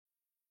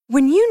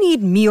When you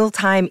need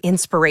mealtime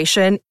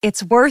inspiration,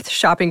 it's worth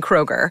shopping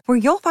Kroger, where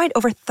you'll find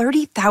over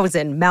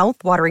 30,000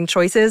 mouth-watering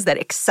choices that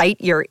excite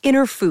your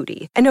inner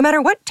foodie. And no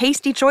matter what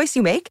tasty choice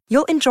you make,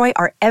 you'll enjoy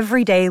our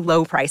everyday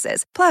low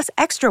prices, plus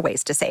extra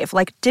ways to save,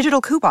 like digital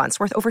coupons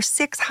worth over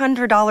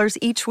 $600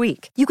 each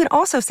week. You can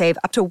also save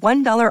up to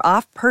 $1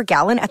 off per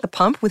gallon at the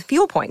pump with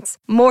fuel points.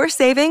 More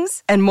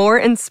savings and more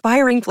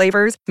inspiring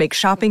flavors make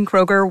shopping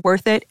Kroger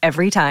worth it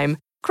every time.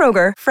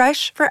 Kroger,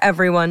 fresh for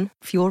everyone.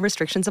 Fuel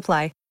restrictions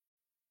apply.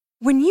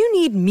 When you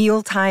need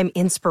mealtime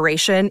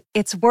inspiration,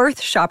 it's worth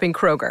shopping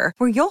Kroger,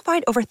 where you'll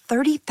find over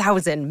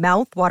 30,000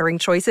 mouth-watering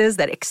choices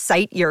that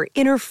excite your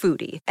inner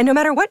foodie. And no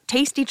matter what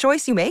tasty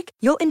choice you make,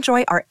 you'll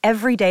enjoy our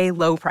everyday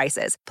low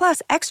prices,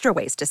 plus extra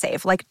ways to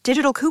save, like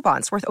digital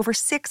coupons worth over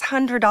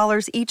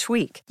 $600 each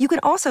week. You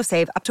can also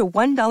save up to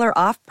 $1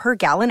 off per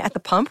gallon at the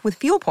pump with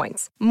fuel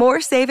points.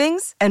 More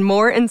savings and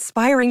more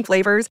inspiring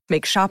flavors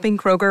make shopping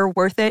Kroger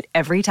worth it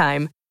every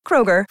time.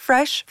 Kroger,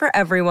 fresh for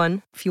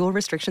everyone. Fuel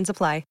restrictions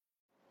apply.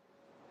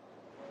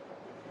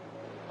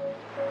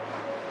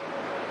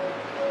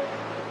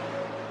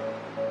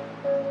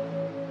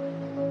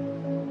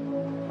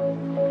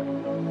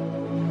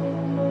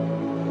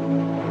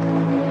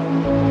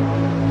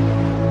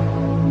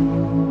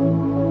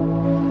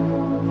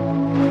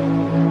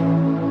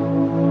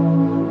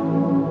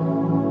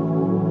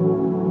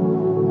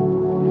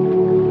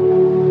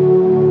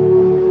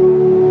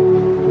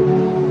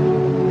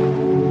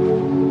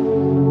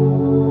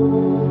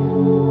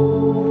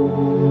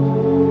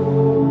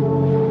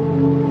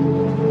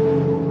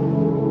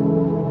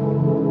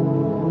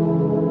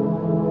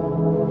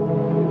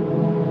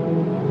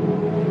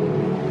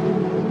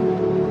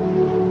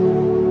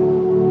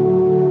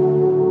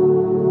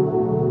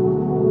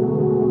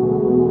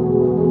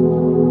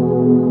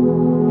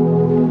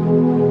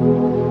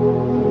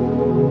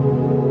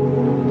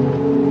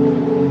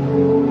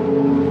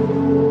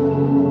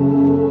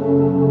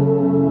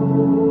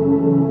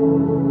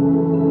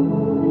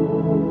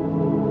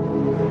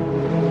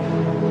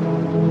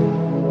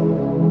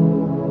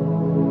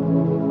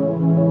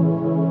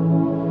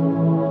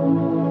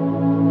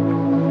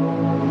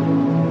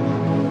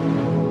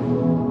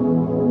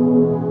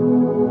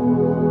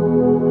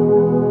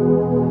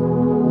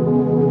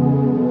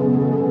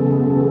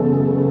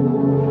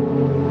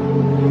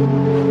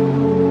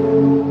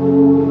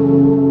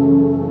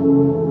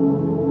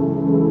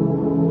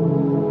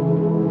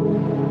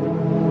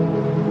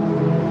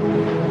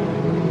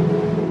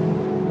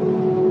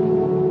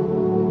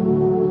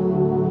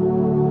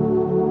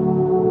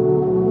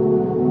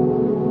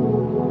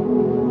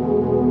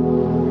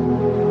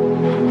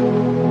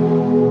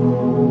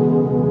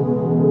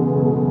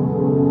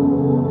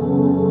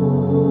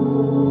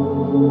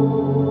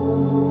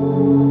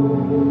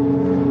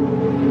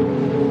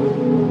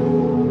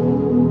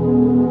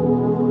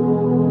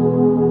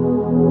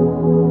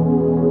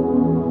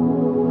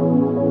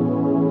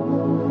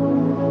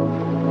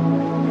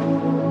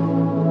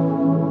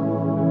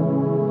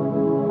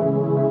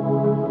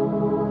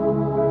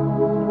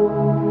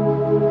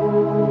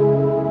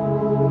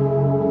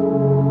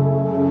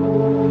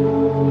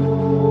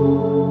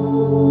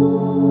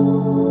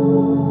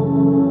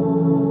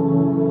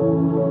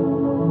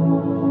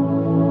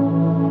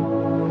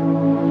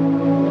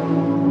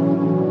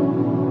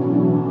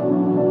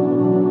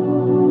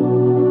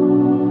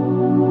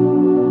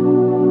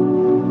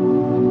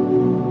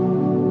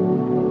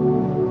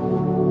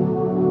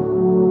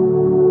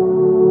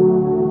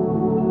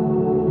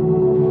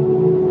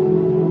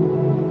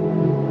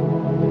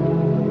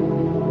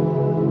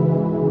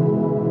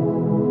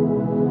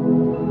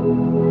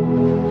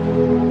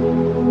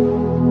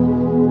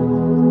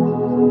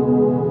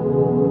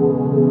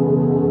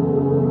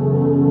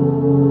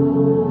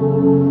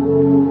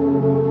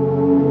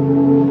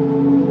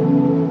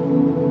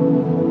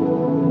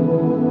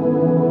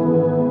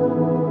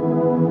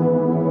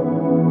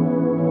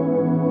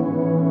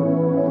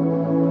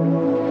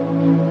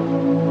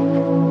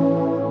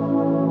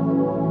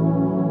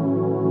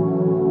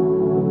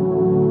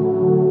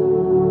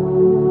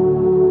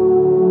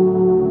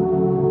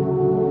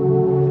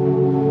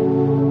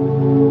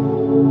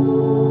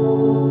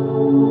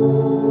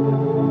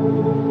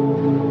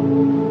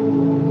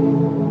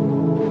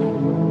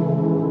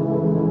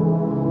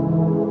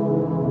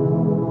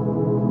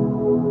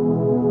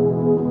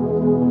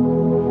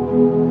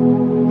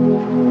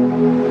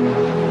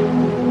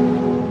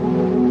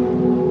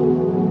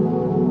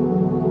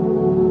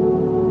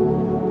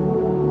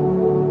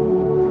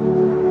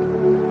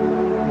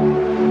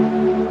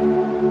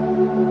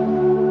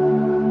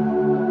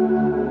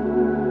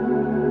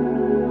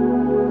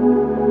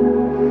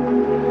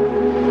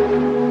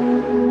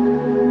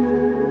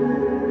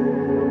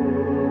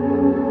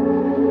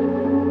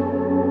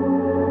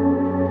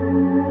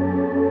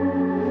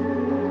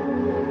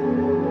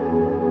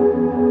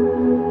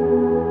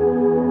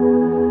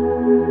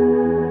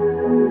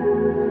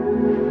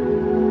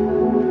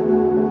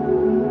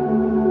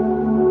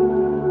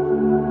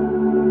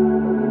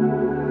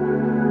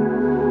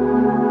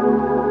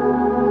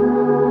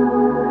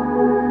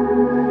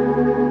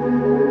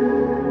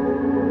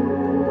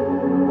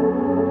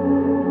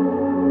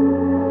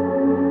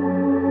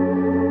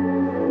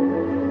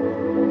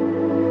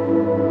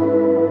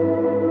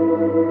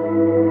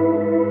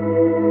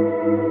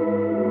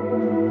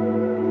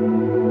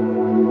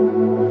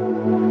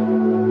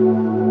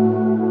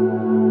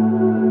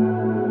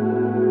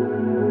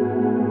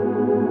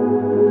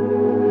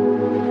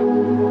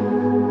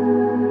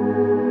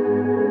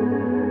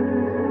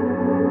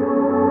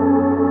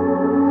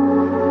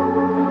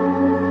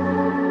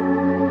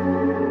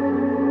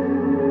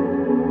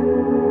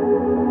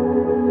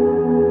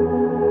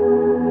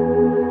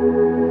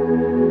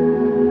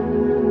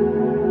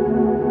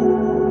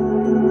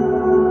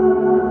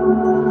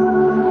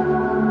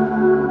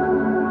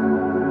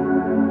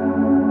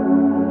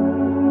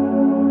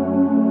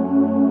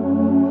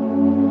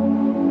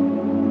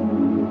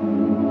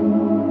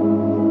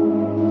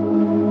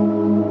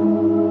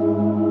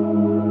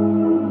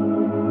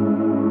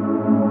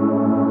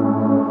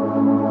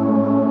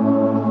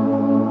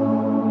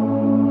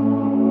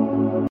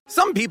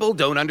 Some people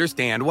don't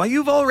understand why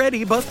you've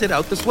already busted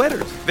out the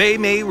sweaters. They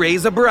may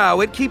raise a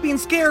brow at keeping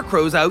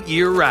scarecrows out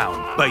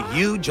year-round, but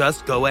you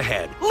just go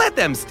ahead. Let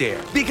them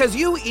stare, because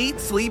you eat,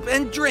 sleep,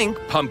 and drink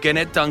pumpkin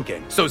at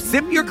Dunkin'. So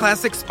sip your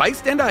classic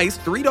spiced and iced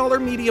 $3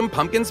 medium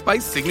pumpkin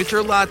spice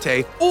signature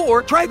latte,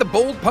 or try the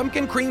bold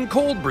pumpkin cream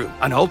cold brew,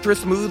 an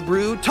ultra-smooth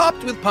brew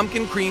topped with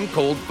pumpkin cream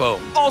cold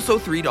foam. Also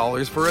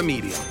 $3 for a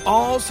medium.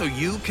 All so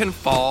you can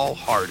fall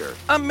harder.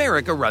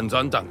 America runs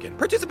on Dunkin'.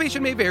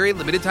 Participation may vary.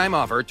 Limited time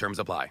offer. Terms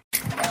apply.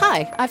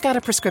 Hi, I've got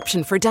a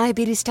prescription for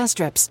diabetes test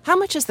strips. How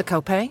much is the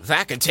copay?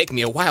 That could take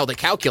me a while to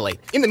calculate.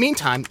 In the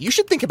meantime, you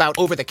should think about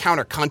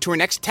over-the-counter Contour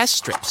Next test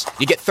strips.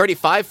 You get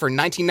 35 for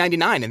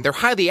 $19.99, and they're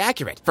highly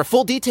accurate. For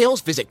full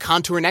details, visit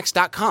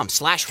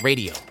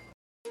contournext.com/radio.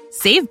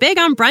 Save big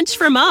on brunch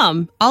for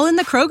mom, all in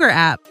the Kroger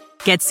app.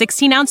 Get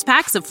 16-ounce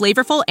packs of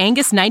flavorful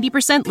Angus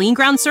 90% lean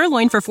ground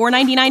sirloin for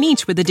 $4.99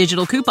 each with a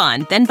digital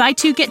coupon. Then buy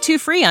 2, get 2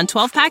 free on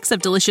 12 packs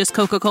of delicious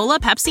Coca-Cola,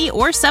 Pepsi,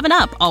 or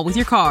 7-Up, all with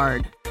your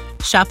card.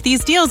 Shop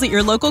these deals at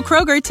your local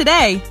Kroger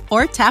today,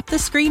 or tap the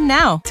screen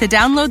now to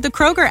download the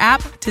Kroger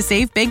app to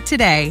save big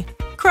today.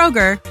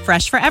 Kroger,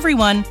 fresh for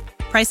everyone.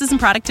 Prices and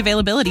product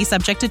availability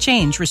subject to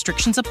change.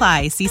 Restrictions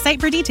apply. See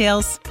site for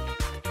details.